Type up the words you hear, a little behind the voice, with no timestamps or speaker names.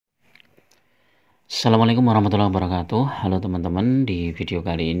Assalamualaikum warahmatullahi wabarakatuh. Halo teman-teman, di video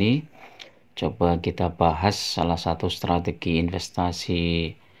kali ini coba kita bahas salah satu strategi investasi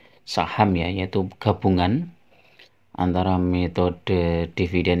saham ya, yaitu gabungan antara metode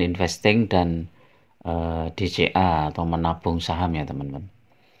dividen investing dan DCA atau menabung saham ya teman-teman.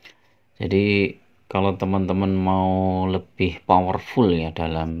 Jadi kalau teman-teman mau lebih powerful ya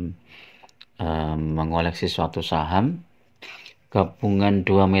dalam mengoleksi suatu saham, gabungan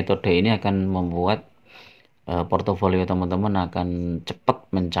dua metode ini akan membuat portofolio teman-teman akan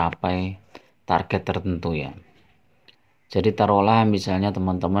cepat mencapai target tertentu ya. Jadi taruhlah misalnya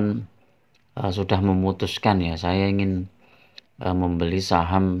teman-teman sudah memutuskan ya, saya ingin membeli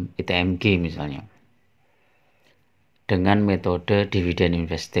saham ITMG misalnya dengan metode dividen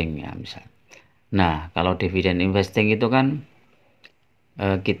investing ya misal. Nah, kalau dividen investing itu kan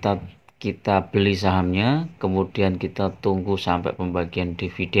kita beli sahamnya, kemudian kita tunggu sampai pembagian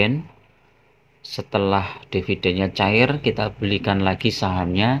dividen. Setelah dividennya cair, kita belikan lagi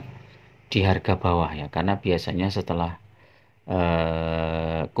sahamnya di harga bawah ya, karena biasanya setelah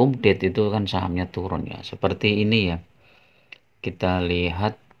cum date itu kan sahamnya turun ya, seperti ini ya. Kita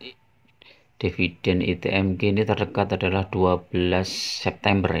lihat dividen ITMG ini terdekat adalah 12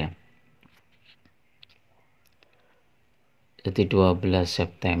 September ya. Jadi 12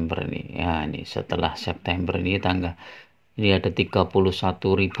 September nih ya, ini setelah September ini ini ada 31.000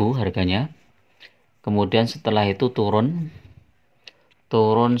 harganya. Kemudian setelah itu turun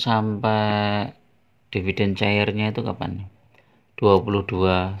sampai dividen cairnya itu kapan?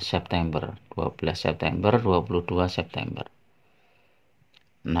 22 September, 12 September, 22 September.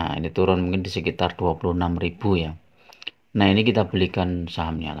 Nah, ini turun mungkin di sekitar 26.000 ya. Nah, ini kita belikan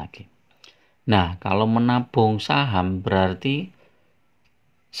sahamnya lagi. Nah, kalau menabung saham berarti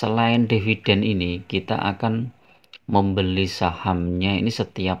selain dividen ini kita akan membeli sahamnya ini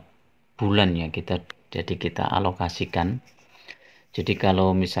setiap bulan ya, jadi kita alokasikan. Jadi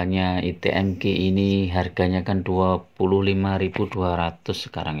kalau misalnya ITMG ini harganya kan 25.200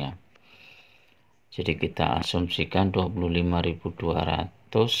 sekarang ya. Jadi kita asumsikan 25.200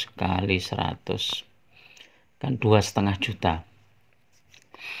 kali 100 kan 2,5 juta.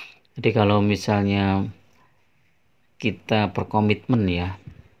 Jadi kalau misalnya kita berkomitmen ya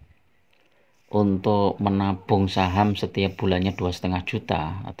untuk menabung saham setiap bulannya 2,5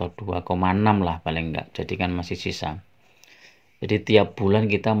 juta atau 2,6 lah paling enggak, jadi kan masih sisa. Jadi tiap bulan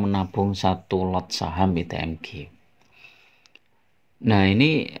kita menabung satu lot saham ITMG. Nah,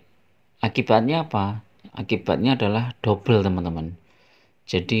 ini akibatnya apa? Akibatnya adalah double teman-teman.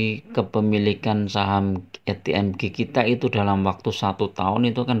 Jadi kepemilikan saham ITMG kita itu dalam waktu 1 tahun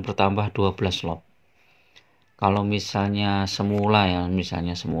itu kan bertambah 12 lot. Kalau misalnya semula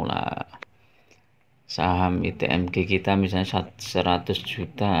saham ITMG kita misalnya 100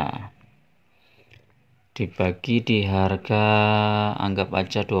 juta dibagi di harga anggap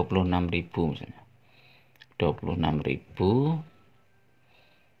aja 26.000 misalnya. 26.000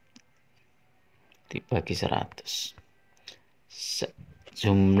 dibagi 100.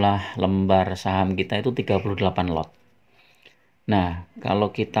 Jumlah lembar saham kita itu 38 lot. Nah,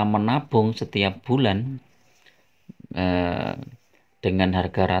 kalau kita menabung setiap bulan dengan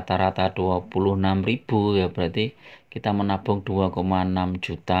harga rata-rata 26.000 ya, berarti kita menabung 2,6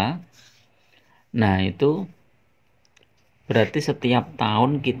 juta. Nah, itu berarti setiap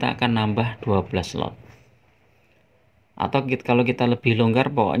tahun kita akan nambah 12 lot. Atau kalau kita lebih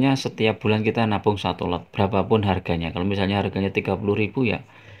longgar, pokoknya setiap bulan kita nabung 1 lot berapapun harganya. Kalau misalnya harganya 30.000 ya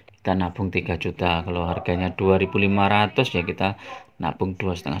kita nabung 3 juta. Kalau harganya 2.500 ya kita nabung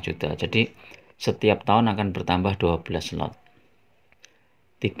 2,5 juta. Jadi setiap tahun akan bertambah 12 lot.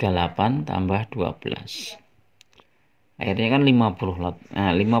 38 tambah 12. Akhirnya kan 50 lot.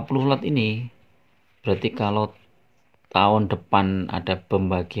 Nah, 50 lot ini berarti kalau tahun depan ada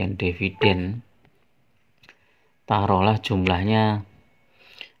pembagian dividen, taruhlah jumlahnya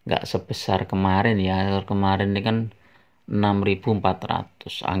nggak sebesar kemarin ya. Kemarin ini kan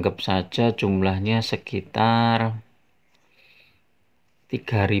 6.400. Anggap saja jumlahnya sekitar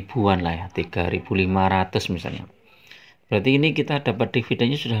 3.000-an lah ya, 3.500 misalnya. Berarti ini kita dapat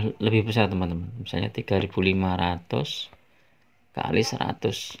dividennya sudah lebih besar teman-teman. Misalnya 3.500 kali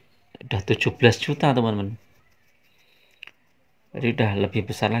 100 udah 17 juta teman-teman. Jadi udah lebih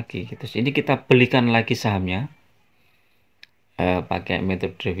besar lagi gitu. Ini kita belikan lagi sahamnya pakai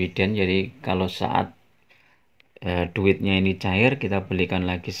metode dividen. Jadi kalau saat duitnya ini cair, kita belikan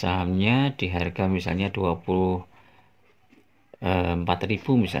lagi sahamnya di harga misalnya 24.000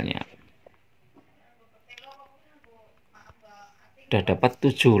 misalnya. Udah dapat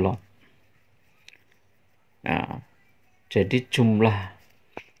 7 lot. Nah, jadi jumlah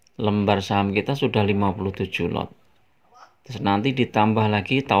lembar saham kita sudah 57 lot. Terus nanti ditambah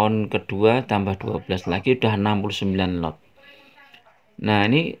lagi tahun kedua tambah 12 lagi udah 69 lot. Nah,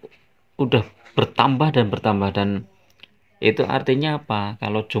 ini udah bertambah dan bertambah, dan itu artinya apa?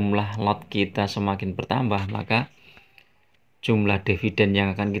 Kalau jumlah lot kita semakin bertambah, maka jumlah dividen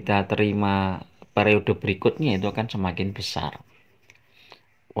yang akan kita terima periode berikutnya itu akan semakin besar.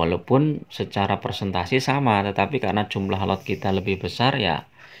 Walaupun secara persentase sama, tetapi karena jumlah lot kita lebih besar, ya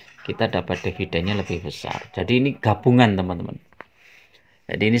kita dapat dividennya lebih besar. Jadi ini gabungan, teman-teman.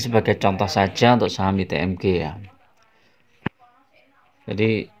 Jadi ini sebagai contoh saja untuk saham ITMG ya.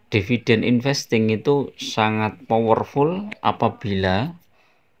 Jadi dividen investing itu sangat powerful apabila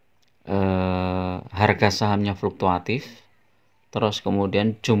harga sahamnya fluktuatif, terus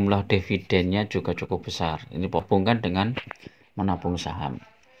kemudian jumlah dividennya juga cukup besar. Ini hubungkan dengan menabung saham.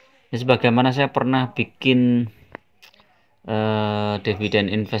 Ini sebagaimana saya pernah bikin dividen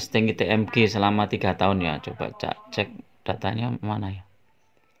investing ITMG selama 3 tahun ya. Coba cek datanya mana ya.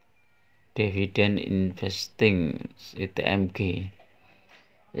 Dividen investing ITMG.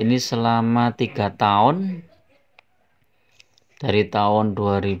 Ini selama 3 tahun dari tahun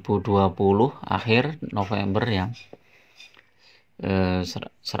 2020 akhir November ya. 100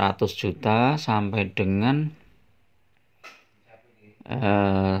 juta sampai dengan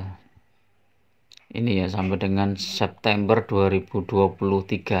ini ya, sampai dengan September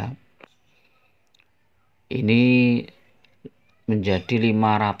 2023 ini menjadi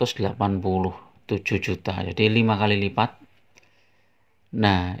 587 juta, jadi 5 kali lipat.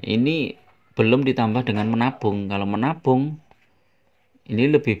 Nah, ini belum ditambah dengan menabung. Kalau menabung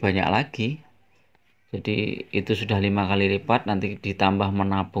ini lebih banyak lagi, jadi itu sudah 5 kali lipat. Nanti ditambah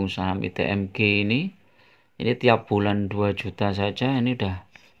menabung saham ITMG ini tiap bulan 2 juta saja, ini udah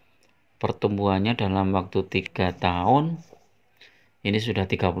pertumbuhannya dalam waktu 3 tahun ini sudah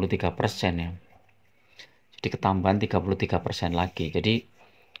 33% ya. Jadi ketambahan 33% lagi. Jadi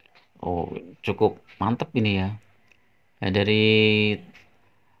cukup mantap ini ya. Nah, dari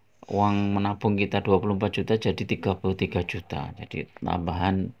uang menabung kita 24 juta jadi 33 juta. Jadi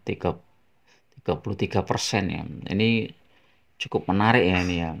tambahan 33% ya. Ini cukup menarik ya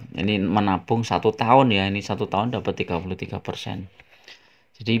ini ya. Ini menabung 1 tahun ya. Ini 1 tahun dapat 33%.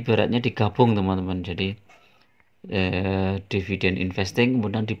 Jadi ibaratnya digabung, teman-teman. Jadi dividen investing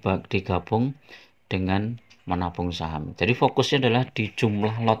kemudian digabung dengan menabung saham. Jadi fokusnya adalah di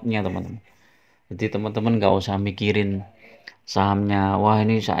jumlah lotnya, teman-teman. Jadi teman-teman nggak usah mikirin sahamnya, wah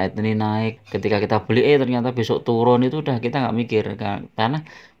ini saat ini naik, ketika kita beli ternyata besok turun, itu udah kita nggak mikir. Karena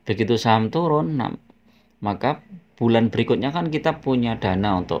begitu saham turun, maka bulan berikutnya kan kita punya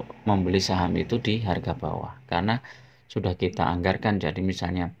dana untuk membeli saham itu di harga bawah, karena sudah kita anggarkan. Jadi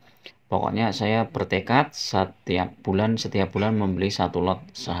misalnya, pokoknya saya bertekad setiap bulan membeli 1 lot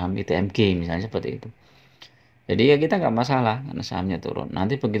saham ITMG misalnya, seperti itu. Jadi ya kita nggak masalah karena sahamnya turun.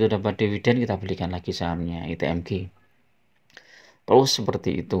 Nanti begitu dapat dividen kita belikan lagi sahamnya ITMG. Terus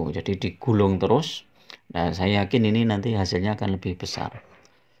seperti itu. Jadi digulung terus. Nah, saya yakin ini nanti hasilnya akan lebih besar.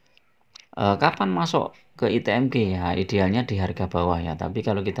 Kapan masuk ke ITMG ya? Idealnya di harga bawah ya. Tapi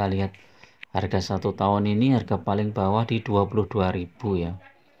kalau kita lihat harga 1 tahun ini, harga paling bawah di 22.000 ya.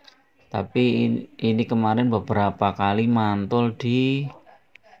 Tapi ini kemarin beberapa kali mantul di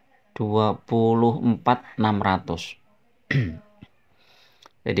 24.600.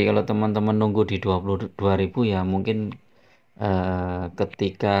 Jadi kalau teman-teman nunggu di 22.000 ya, mungkin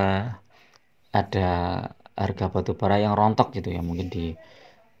ketika ada harga batubara yang rontok gitu ya, mungkin di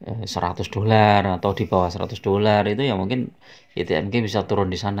 $100 atau di bawah $100 itu ya, mungkin ITMG bisa turun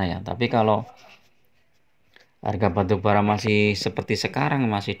di sana ya. Tapi kalau harga batubara masih seperti sekarang,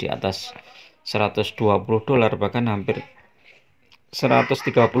 masih di atas $120, bahkan hampir $130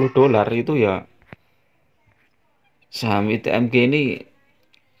 itu ya, saham ITMG ini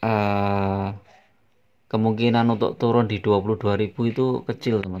kemungkinan untuk turun di 22.000 itu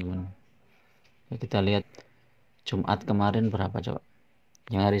kecil, teman-teman. Kita lihat Jumat kemarin berapa coba.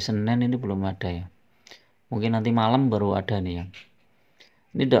 Yang hari Senin ini belum ada ya. Mungkin nanti malam baru ada nih ya.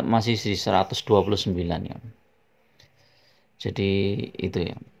 Ini masih di 129 ya. Jadi itu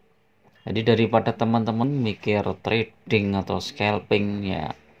ya. Jadi daripada teman-teman mikir trading atau scalping ya,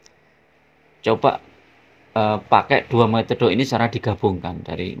 coba pakai 2 metode ini secara digabungkan,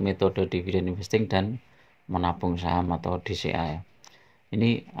 dari metode dividen investing dan menabung saham atau DCA ya.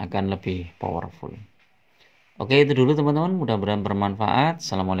 Ini akan lebih powerful. Oke, itu dulu teman-teman, mudah-mudahan bermanfaat.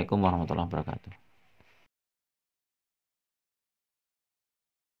 Assalamualaikum warahmatullahi wabarakatuh.